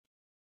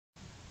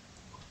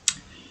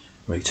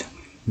Right,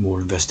 more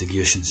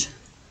investigations.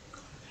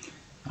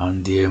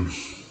 And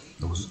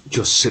I was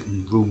just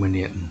sitting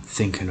ruminating,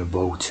 thinking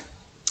about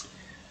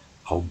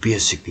how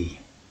basically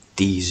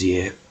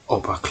these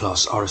upper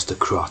class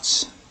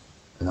aristocrats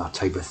and that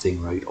type of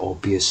thing, right, are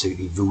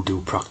basically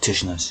voodoo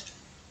practitioners.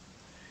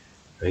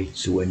 Right,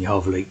 so when you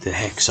have like the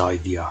hex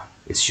idea,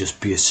 it's just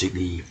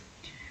basically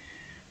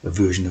a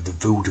version of the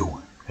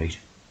voodoo, right?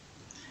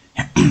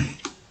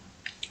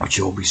 Which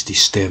obviously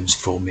stems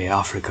from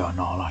Africa and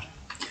all that.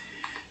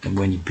 And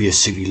when you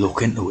basically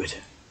look into it,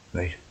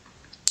 right,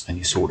 and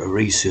you sort of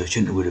research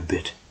into it a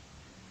bit,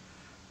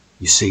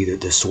 you see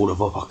that the sort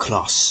of upper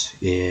class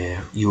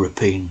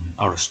European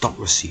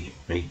aristocracy,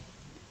 right,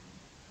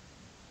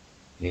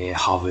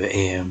 have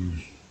a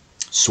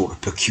sort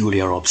of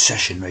peculiar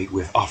obsession, right,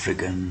 with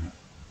African,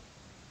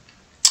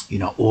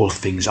 all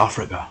things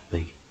Africa,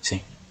 like,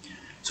 see.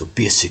 So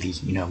basically,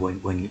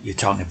 when you're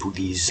talking about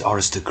these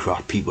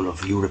aristocrat people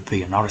of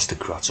European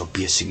aristocrats are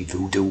basically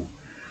voodoo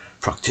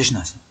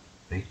practitioners,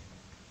 right?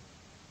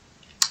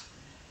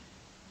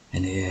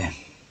 And a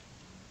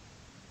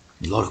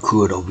lot of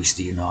Kurd,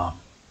 obviously, there's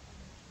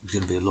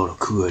going to be a lot of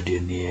Kurd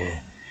in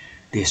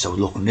this. I was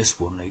looking at this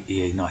one, like,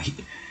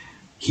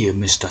 here,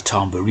 Mr.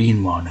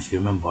 Tambourine Man, if you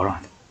remember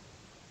that.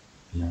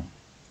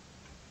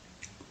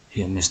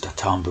 Here, Mr.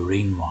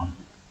 Tambourine Man.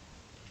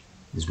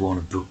 There's one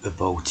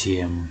about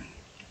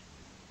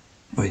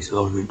there's a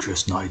lot of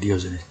interesting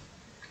ideas in it.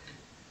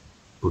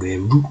 But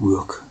root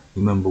work,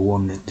 remember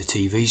the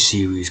TV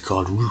series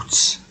called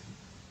Roots?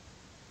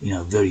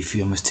 Very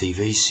famous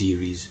TV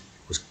series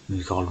was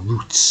called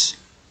Roots.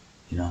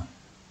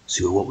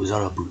 So what was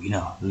that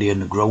about? Laying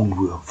the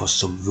groundwork for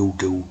some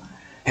voodoo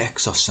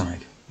hex or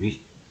something,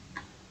 right?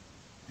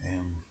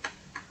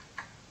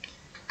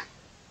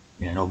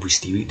 And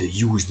obviously they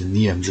use the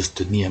name, just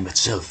the name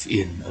itself,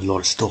 in a lot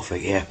of stuff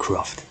like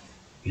aircraft,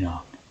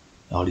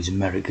 all these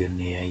American,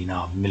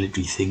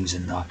 military things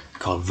and that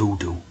called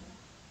voodoo,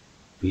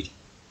 right?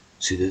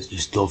 So they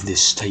just love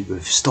this type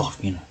of stuff,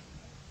 You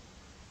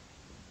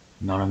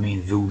know what I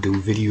mean?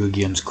 Voodoo video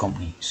games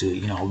company. So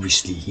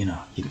obviously, you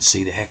can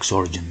see the hex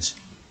origins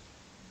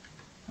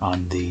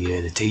and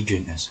the tea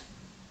drinkers.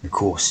 Of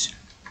course,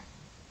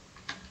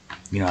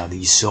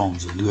 these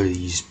songs, a lot of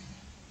these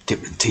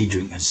different tea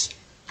drinkers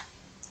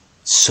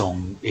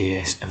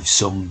have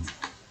sung,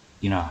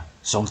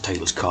 song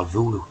titles called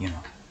voodoo.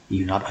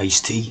 Even that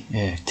iced tea,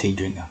 tea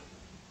drinker.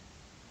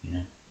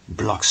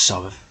 Black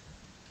Sabbath,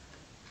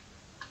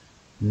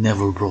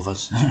 Neville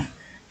Brothers. You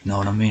know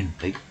what I mean?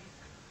 Like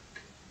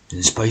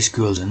the Spice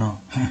Girls,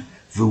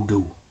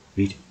 voodoo,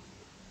 right?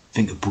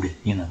 Think about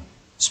it,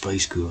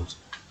 Spice Girls,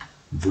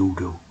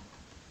 voodoo, of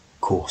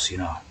course,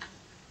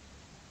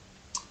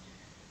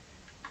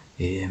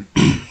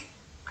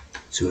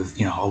 So,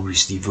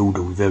 obviously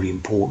voodoo was very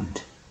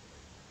important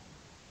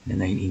in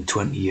the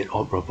 1928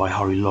 opera by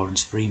Harry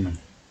Lawrence Freeman.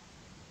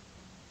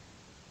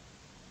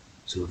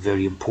 So a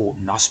very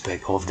important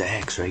aspect of the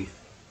hex, right?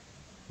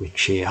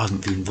 Which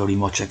hasn't been very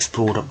much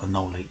explored up to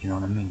now, like, you know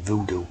what I mean?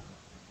 Voodoo,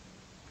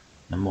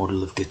 the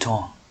model of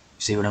guitar,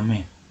 see what I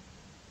mean?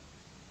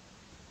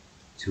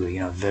 So,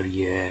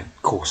 very,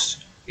 of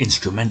course,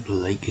 instrumental,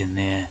 like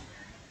in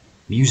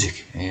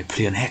music,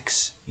 playing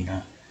hex,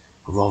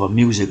 or rather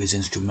music is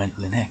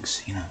instrumental in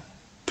hex,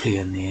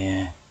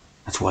 playing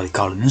that's why they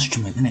call it an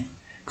instrument, isn't it?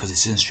 Because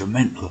it's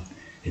instrumental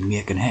in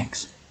making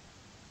hex,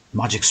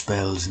 magic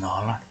spells and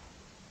all that.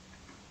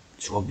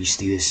 So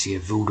obviously this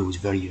voodoo is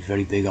very,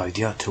 very big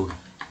idea to them.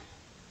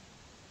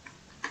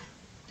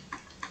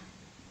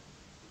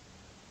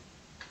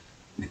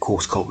 And of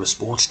course, a couple of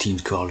sports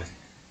teams call it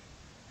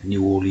the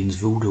New Orleans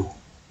Voodoo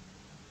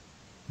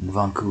and the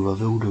Vancouver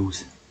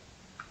Voodoos.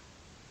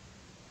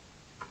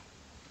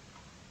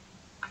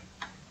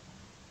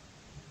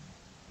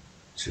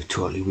 So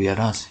totally weird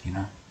as,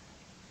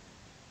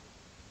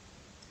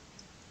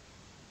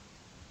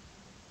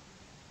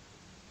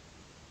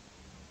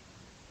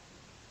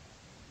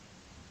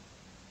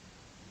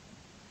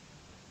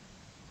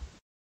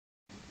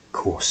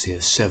 Of course,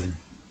 there's 7,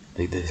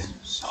 like the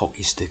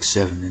hockey stick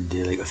 7, and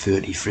they're like a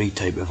 33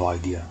 type of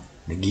idea.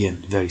 And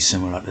again, very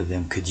similar to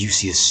them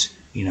caduceus,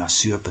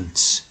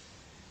 serpents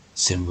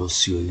symbols.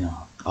 So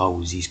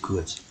always these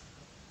goods.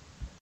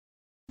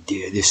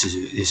 Yeah, this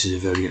is a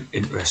very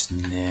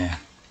interesting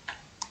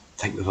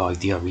type of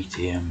idea, right?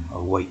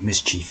 A white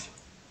mischief,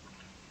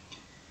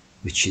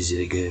 which is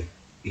like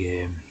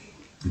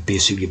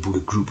basically about a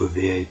group of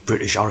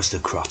British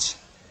aristocrats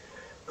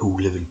who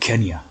live in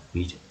Kenya,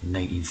 right, in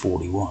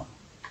 1941.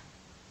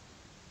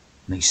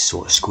 Nice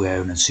sort of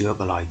square and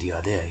circle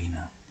idea there,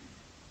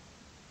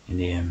 in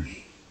the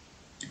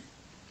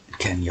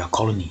Kenya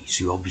colony.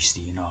 So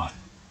obviously,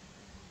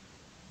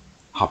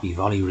 Happy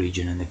Valley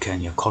region in the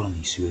Kenya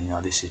colony. So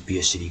this is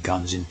basically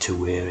guns into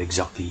where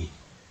exactly,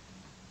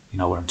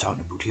 what I'm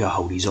talking about here,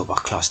 how these upper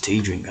class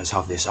tea drinkers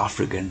have this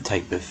African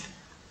type of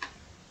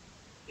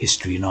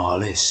history and all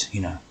this,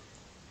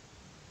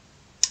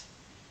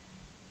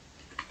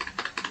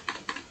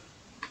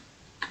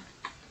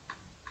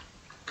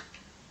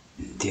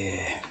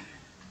 And,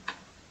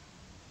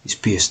 you It's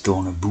based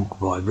on a book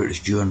by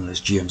British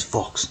journalist James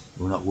Fox.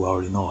 We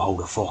already know how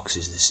the Fox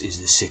is the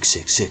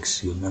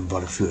 666. You remember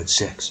the third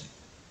sex.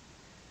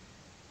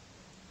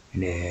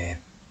 And a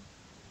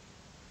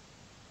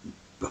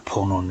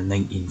pun on the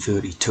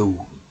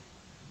 1932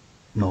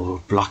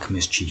 novel Black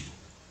Mischief.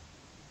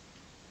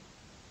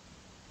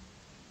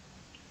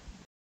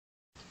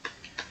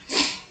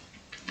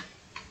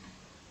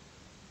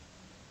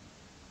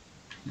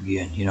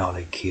 Again, you know,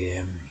 like,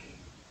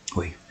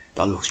 wait,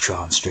 that looks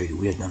charmed straight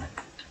away, doesn't it?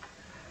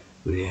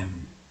 With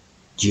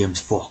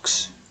James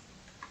Fox.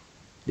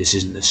 This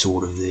isn't the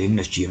sort of the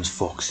English James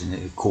Fox, and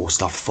of course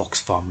that Fox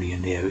family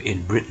in there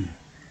in Britain,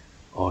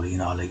 or you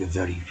know, like a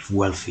very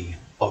wealthy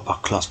upper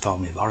class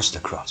family of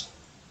aristocrats.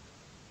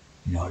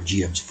 You know,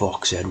 James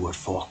Fox, Edward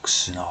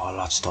Fox, and all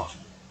that stuff.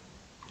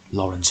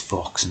 Lawrence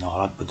Fox and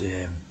all that, but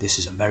this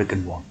is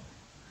American one.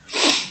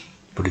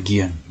 But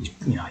again,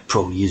 you know, it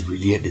probably is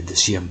related to the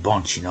same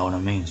bunch, you know what I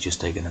mean? It's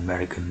just like an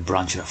American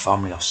branch of the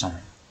family or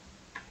something.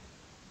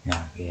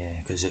 Yeah,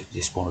 because they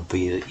just want to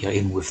be you're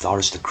in with the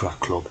aristocrat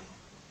club.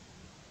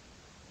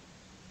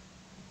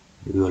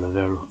 The Earl of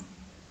Errol.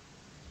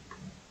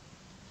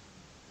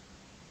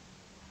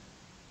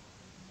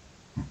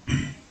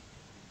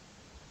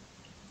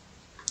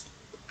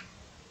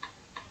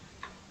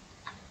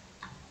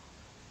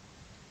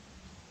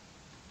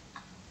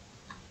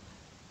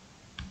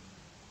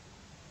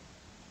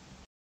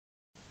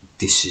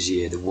 This is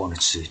the one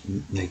it's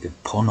like a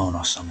pun on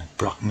or something.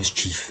 Black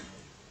Mischief.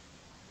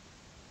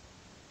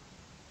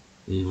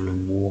 Evil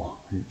and War.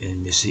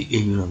 And this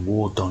Evil and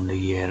War done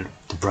the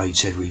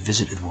Brideshead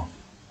Revisited one,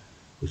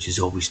 which is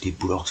obviously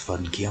put Oxford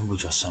and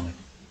Cambridge or something.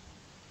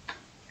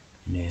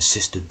 And they're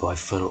assisted by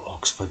fellow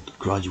Oxford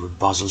graduate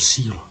Basil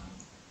Seal.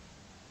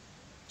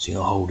 So you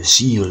know how the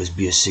seal is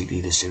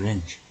basically the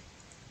syringe.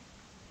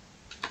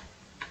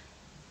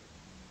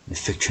 The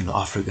fictional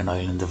African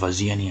island of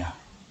Azania.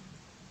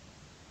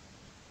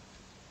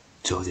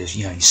 So there's,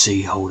 you know, you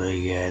see how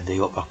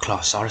the upper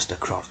class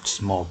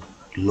aristocrats mob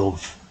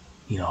love,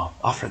 you know,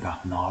 Africa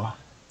and all that.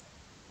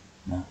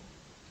 You know,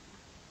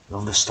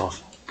 love the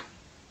stuff.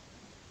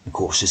 Of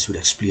course, this would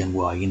explain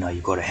why, you know,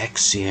 you've got a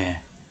hex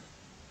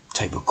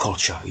type of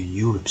culture in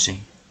Europe,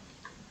 see.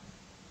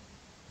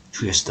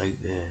 Trace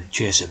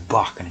it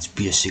back, and it's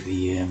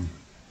basically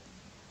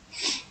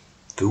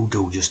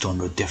voodoo just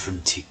under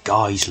different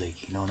guise,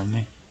 like, you know what I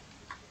mean?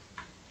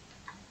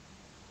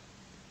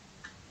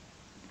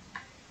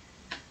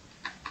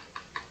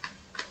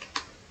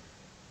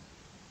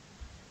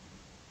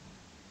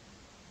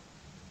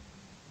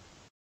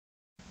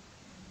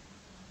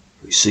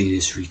 We see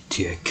this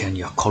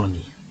Kenya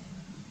colony,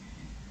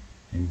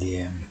 and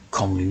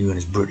commonly known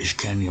as British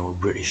Kenya or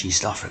British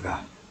East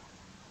Africa,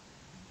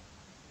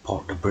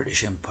 part of the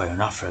British Empire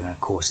in Africa. And of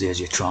course, there's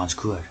your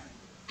transcode.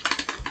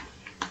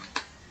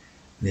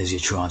 There's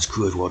your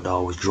transcode, what they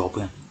always drop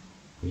in.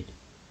 Right?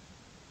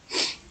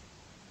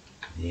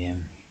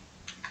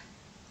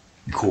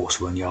 Of course,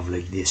 when you have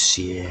like this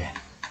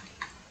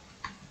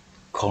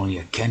colony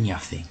of Kenya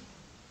thing,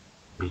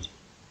 right?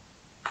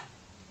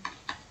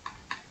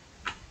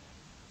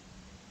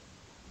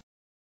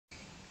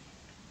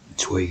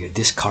 That's where you get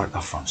this character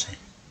from, see?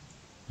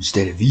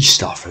 Instead of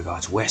East Africa,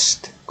 it's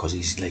West, because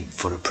he's like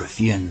for the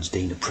Protheans,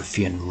 doing the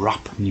Prothean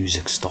rap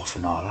music stuff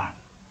and all that.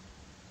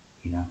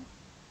 You know?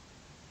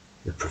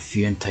 The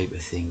Prothean type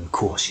of thing, of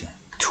course, you know,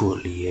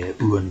 totally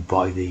owned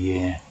by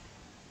the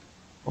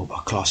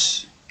upper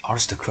class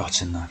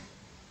aristocrats in that.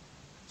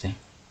 See?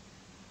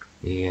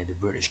 Yeah, the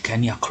British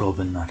Kenya Club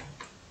in that.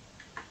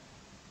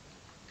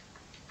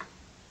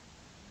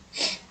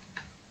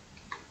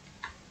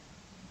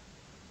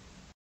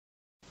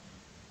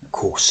 Of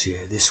course,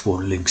 yeah, this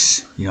one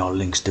links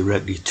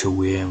directly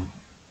to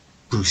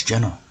Bruce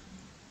Jenner.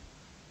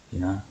 You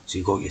know, so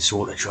you got your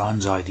sort of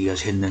trans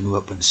ideas hidden in the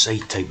open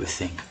sight type of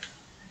thing.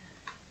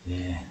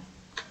 Yeah,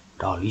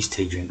 all these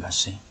tea drinkers,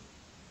 see.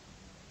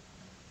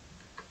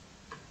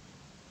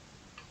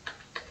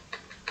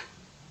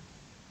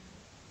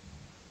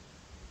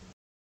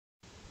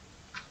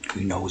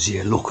 You know,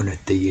 here looking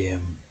at the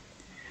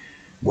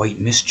White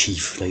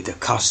Mischief, like the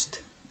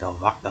cast, the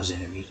actors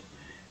in it,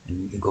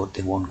 and you got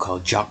the one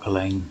called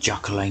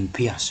Jacqueline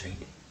Pierce, right?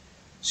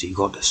 So you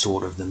got the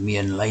sort of the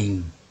main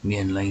line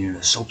of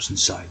the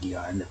substance side,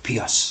 yeah, and the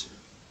pierce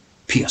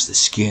the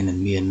skin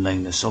and main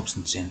line the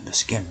substance in the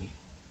skin, right?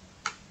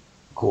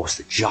 Of course,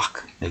 the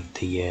Jack, like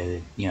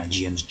the you know,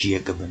 James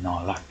Jacob and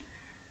all that,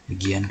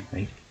 again,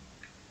 right?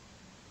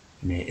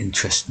 And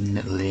interesting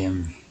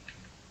little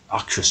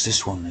actress,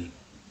 this one, right?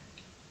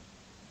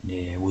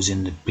 Was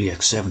in the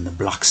BX7, the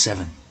Black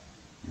 7,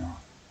 you know,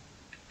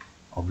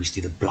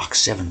 obviously the Black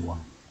 7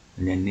 one,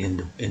 and then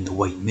in the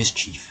White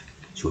Mischief,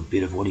 so a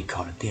bit of what he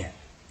called it there,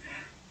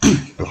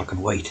 black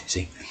and white,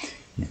 see,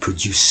 and it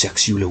produced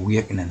sexual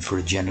awakening for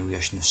a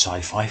generation of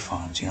sci-fi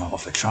fans, you know,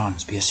 of a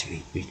trans,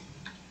 basically, right?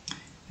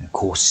 And of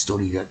course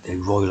studied at the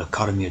Royal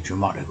Academy of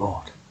Dramatic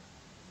Art,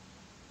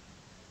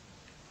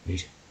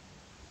 right?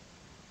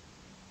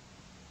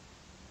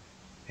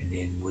 and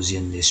then was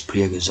in this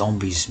Plague of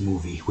Zombies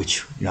movie,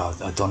 which, you know,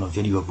 I've done a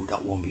video about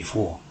that one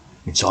before.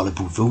 It's all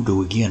about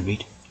voodoo again,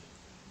 right?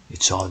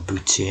 It's all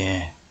about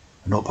an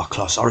upper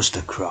class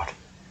aristocrat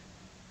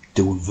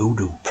doing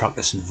voodoo,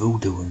 practicing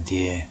voodoo, and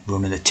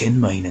running a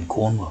tin mine in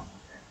Cornwall.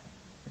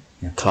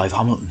 You know, Clive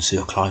Hamilton,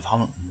 Sir Clive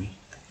Hamilton,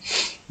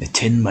 right? The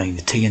tin mine,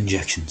 the tea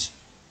injections.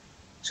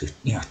 So,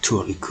 you know,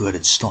 totally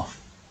coded stuff.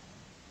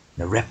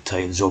 The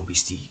reptiles,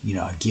 obviously, you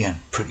know,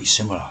 again, pretty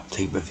similar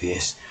type of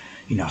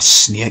you know,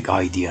 snake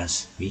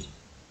ideas, right?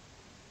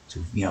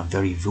 So, you know,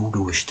 very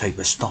voodoo-ish type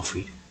of stuff,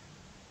 right?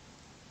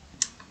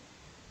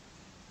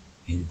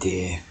 And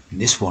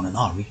this one and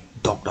all, right?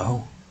 Doctor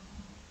Who.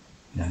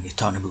 You know, you're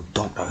talking about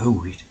Doctor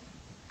Who, right?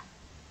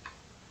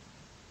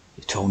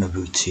 You're talking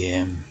about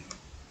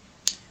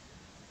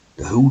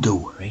the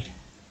hoodoo, right?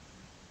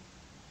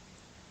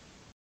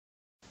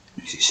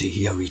 As you see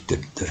here, right,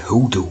 that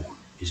hoodoo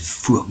is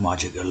folk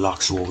magic that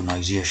lacks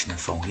organisation and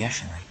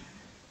foundation, right?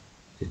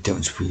 The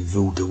difference between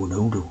voodoo and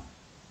hoodoo.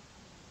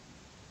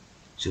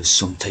 So there's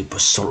some type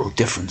of subtle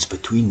difference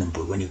between them,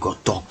 but when you've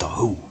got Doctor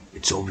Who,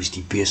 it's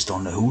obviously based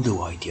on the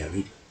hoodoo idea,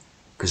 right?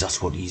 Because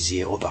that's what these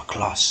upper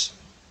class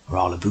are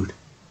all about.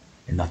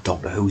 And that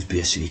Doctor Who's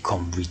basically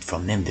come right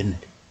from them, didn't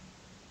it?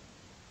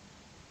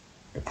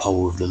 The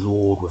power of the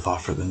Lord with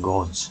African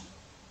gods.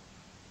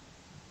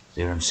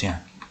 See what I'm saying?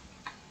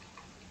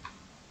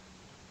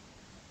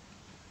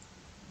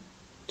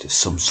 There's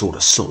some sort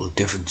of subtle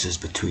differences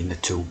between the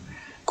two.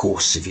 Of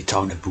course, if you're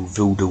talking about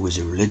voodoo as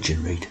a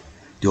religion, right?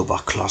 The upper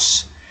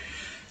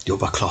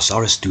class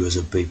aristos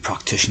are big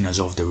practitioners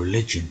of the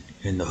religion,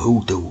 and the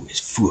hoodoo is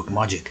folk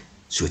magic.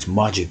 So it's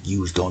magic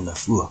used on the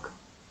folk.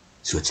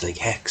 So it's like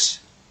hex.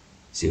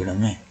 See what I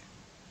mean?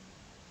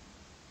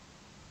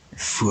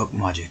 Folk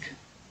magic.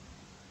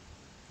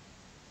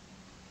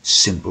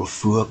 Simple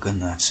folk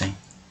and that thing.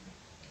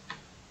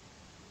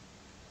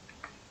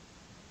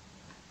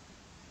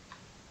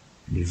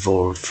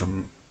 Evolved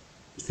from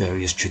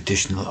various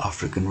traditional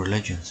African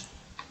religions.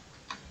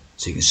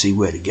 So you can see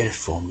where to get it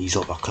from, these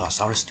upper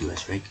class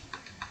aristos, right?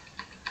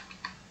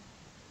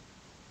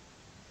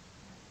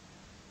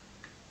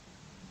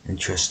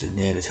 Interesting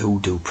there that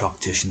hoodoo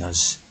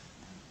practitioners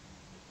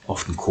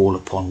often call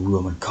upon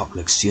Roman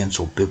Catholic saints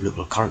or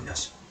biblical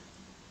characters.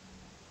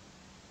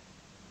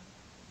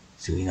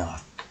 So, you know,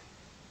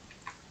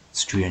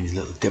 strange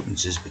little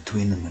differences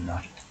between them and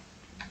that.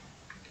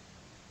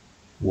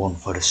 One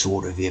for the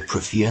sort of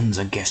profanes,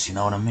 I guess, you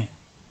know what I mean?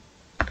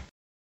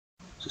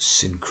 So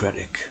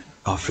syncretic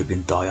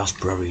African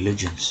diaspora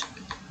religions.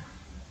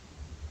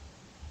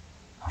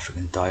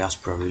 African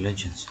diaspora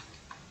religions.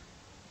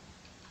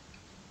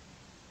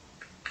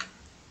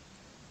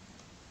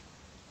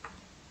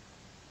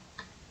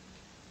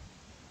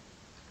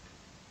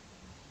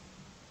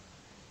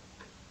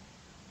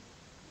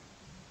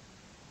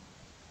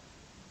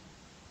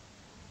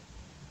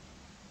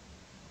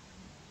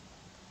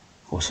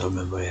 Of course, I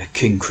remember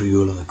King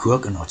Creole and the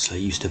Coconuts. They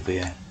used to be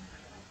a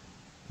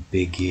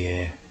big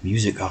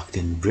music act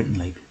in Britain,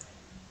 like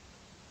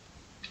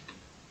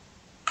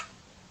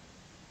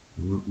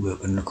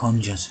working the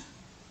conjures,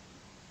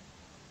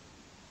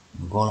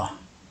 Angola.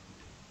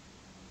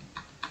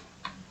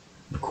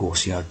 Of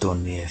course, yeah, I've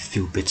done a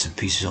few bits and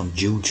pieces on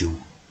juju.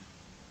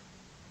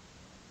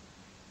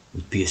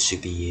 It's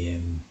basically,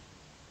 you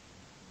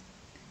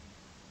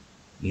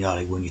know,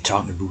 like when you're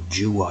talking about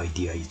Jew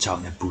idea, you're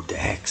talking about the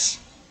hex.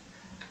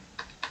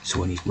 So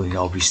when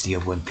obviously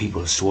when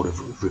people sort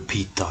of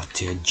repeat that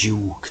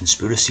Jew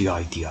conspiracy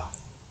idea,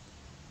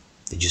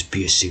 they just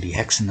basically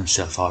hexing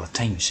themselves all the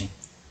time, you see.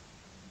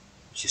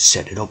 Just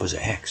set it up as a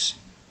hex.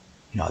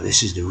 You know,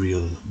 this is the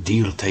real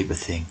deal type of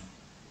thing.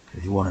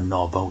 If you want to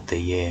know about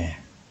the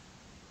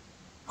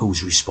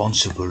who's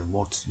responsible and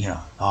what, you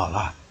know, all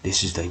that,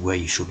 this is the way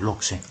you should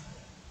look, see.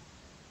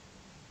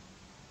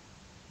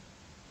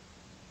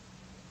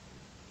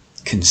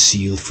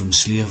 Concealed from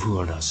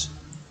slaveholders.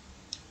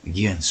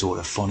 Again, sort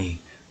of funny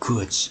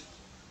codes.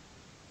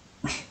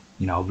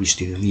 You know,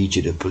 obviously they lead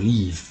you to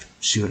believe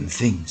certain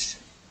things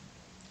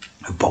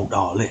about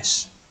all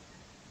this.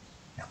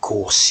 Of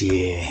course,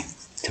 yeah,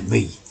 to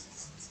me,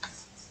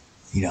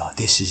 you know,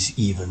 this is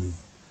even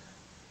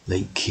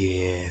like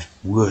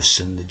worse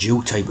than the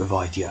Jew type of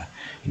idea.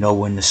 You know,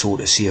 when they sort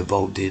of say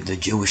about the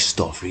Jewish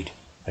stuff, right?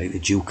 Like the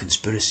Jew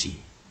conspiracy,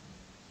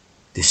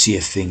 they say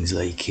things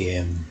like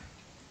an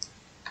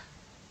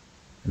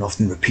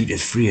often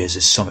repeated phrase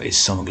is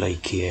something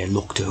like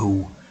look to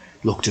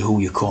who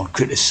you can't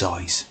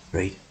criticise,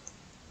 right?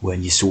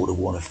 When you sort of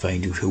want to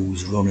find out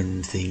who's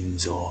running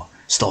things or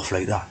stuff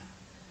like that.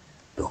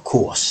 But of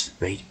course,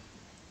 right,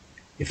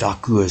 if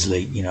that goes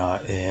like, you know,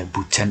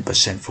 about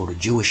 10% for the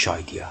Jewish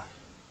idea,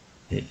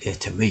 it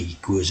to me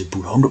goes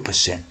about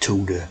 100%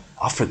 to the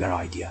African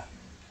idea.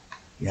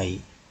 You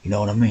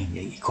know what I mean?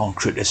 You can't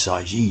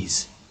criticise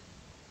these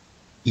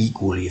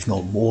equally, if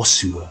not more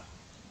so,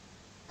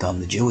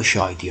 than the Jewish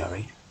idea,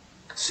 right?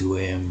 So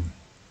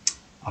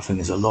I think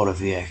there's a lot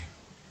of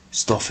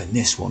stuff in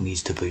this one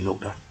needs to be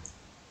looked at,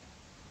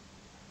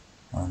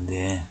 and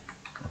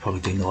I'll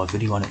probably do another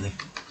video on it,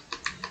 like.